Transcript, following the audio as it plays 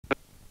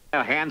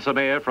Handsome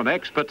Air from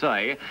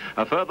Expertise.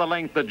 A further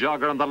length the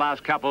jogger and the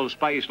last couple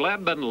Space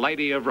Lab and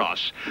Lady of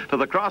Ross. To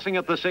the crossing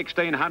at the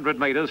 1600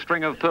 metres,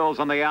 String of Pearls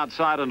on the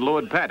outside and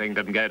Lord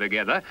Paddington go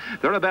together.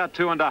 They're about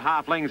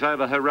 2.5 lengths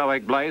over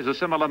Heroic Blaze, a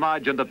similar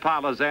margin to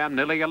Parlezam,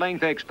 nearly a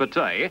length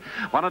Expertise.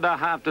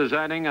 1.5 to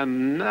Zoning,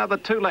 and another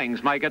 2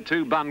 lengths make it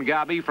 2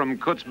 Bungabi from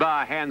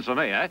Kutzbar, Handsome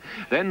Air.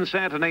 Then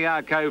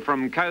Santaniaco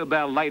from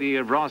Cobell, Lady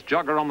of Ross.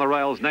 Jogger on the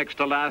rails next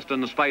to last,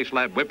 and Space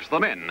Lab whips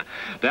them in.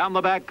 Down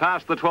the back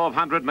past the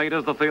 1200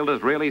 metres, the field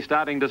is really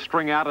starting to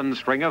string out, and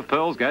String of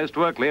Pearls goes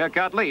to a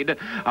clear-cut lead.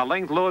 A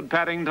length Lord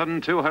Paddington,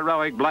 2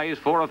 Heroic Blaze,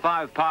 4 or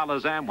 5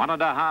 Parlezam,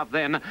 1.5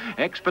 then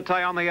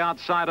Expertise on the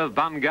outside of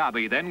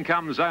Bungabi. Then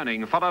comes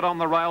Zoning, followed on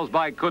the rails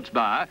by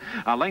Kutzbar.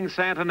 A length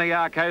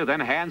Santaniaco, then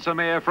Handsome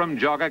Air from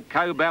Jogger.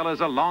 Cobell is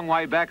a long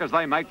way back as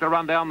they make the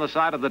run down the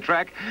side of the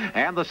track,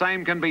 and the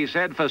same can be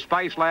said for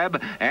Space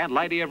Lab, and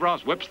Lady of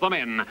Ross whips them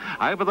in.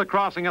 Over the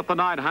crossing at the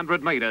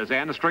 900 metres,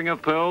 and String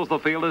of Pearls, the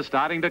field is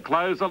starting to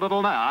close a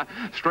little now.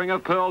 String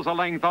of Pearls a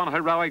length on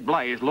Heroic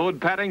Blaze.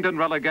 Lord Paddington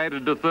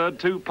relegated to third,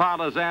 2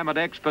 Parlezam at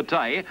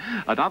Expertise.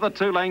 Another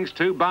 2 lengths,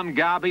 2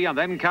 Bungabi, and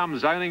then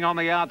comes Zoning on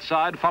the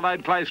outside,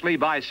 followed closely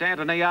by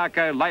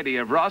Santaniaco, Lady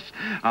of Ross.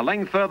 A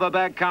length further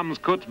back comes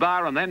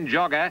Kutzbar, and then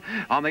Jogger.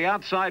 On the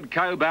outside,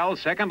 Cobell.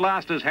 Second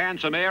last is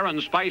Handsome Air,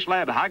 and Space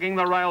Lab hugging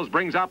the rails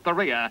brings up the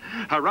rear.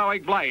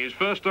 Heroic Blaze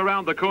first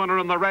around the corner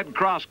in the Red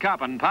Cross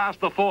Cup and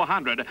past the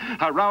 400.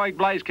 Heroic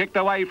Blaze kicked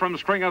away from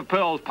String of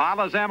Pearls.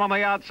 Parlezam on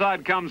the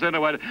outside comes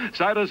into it.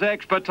 So does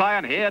Expertise,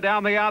 and here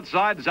down the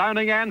outside,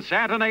 Zoning and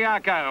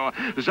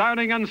Santaniaco.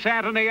 Zoning and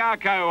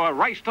Santaniaco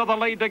race to the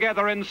lead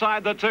together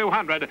inside the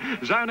 200.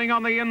 Zoning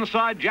on the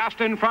inside,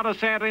 just in front of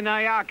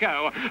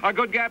Santaniaco. A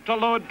good gap to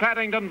Lord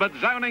Paddington, but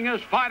Zoning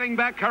is fighting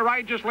back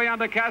courageously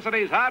under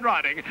Cassidy's hard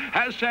riding.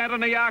 Has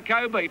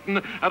Santaniaco beaten,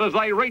 and as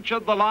they reach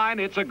at the line,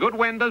 it's a good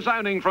win to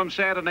Zoning from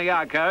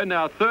Santaniaco.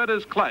 Now third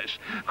is close.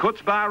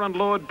 Kutzbar and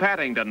Lord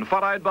Paddington,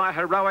 followed by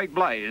Heroic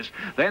Blaze.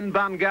 Then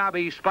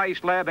Bungabi,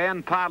 Space Lab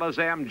and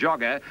Parlezam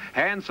Jogger.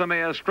 Handsome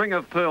Air, String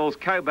of Pearls,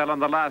 Cobell,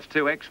 and the last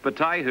 2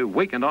 Expertise, who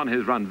weakened on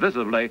his run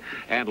visibly,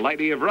 and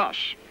Lady of Ross.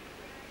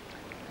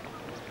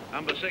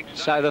 Number 6.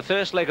 So the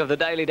first leg of the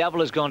Daily Double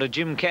has gone to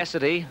Jim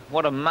Cassidy.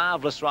 What a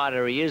marvellous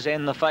rider he is,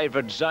 and the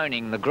favourite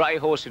Zoning, the grey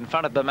horse in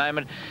front at the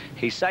moment.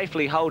 He's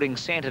safely holding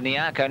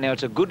Santaniaco. Now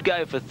it's a good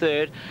go for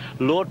third.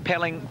 Lord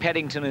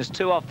Paddington is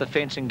 2 off the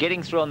fence and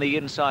getting through on the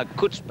inside,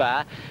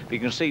 Kutzbar. You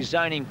can see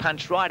Zoning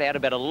punch right out,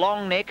 about a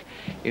long neck.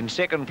 In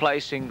second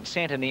placing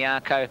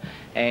Santaniaco,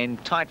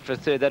 and tight for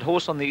third. That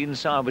horse on the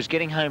inside was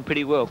getting home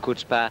pretty well,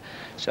 Kutzbar.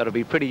 So it'll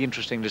be pretty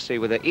interesting to see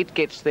whether it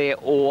gets there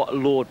or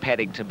Lord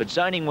Paddington. But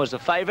Zoning was the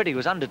favourite. He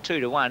was under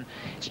 2 to 1.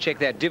 Let's check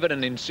that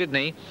dividend in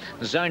Sydney.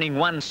 Zoning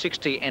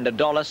 $1.60 and $1.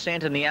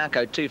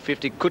 Santaniaco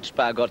 $2.50.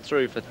 Kutzbar got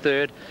through for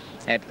third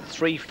at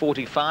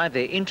 $3.45.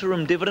 Their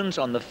interim dividends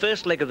on the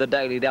first leg of the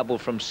Daily Double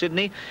from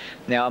Sydney.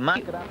 Now,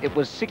 it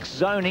was 6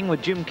 Zoning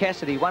with Jim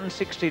Cassidy,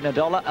 $1.60 and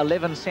 $1.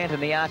 11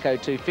 Santaniaco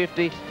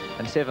 $2.50,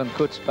 and 7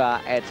 Kutzbar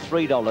at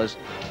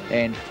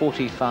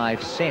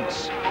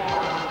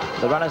 $3.45.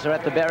 The runners are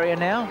at the barrier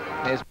now.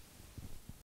 There's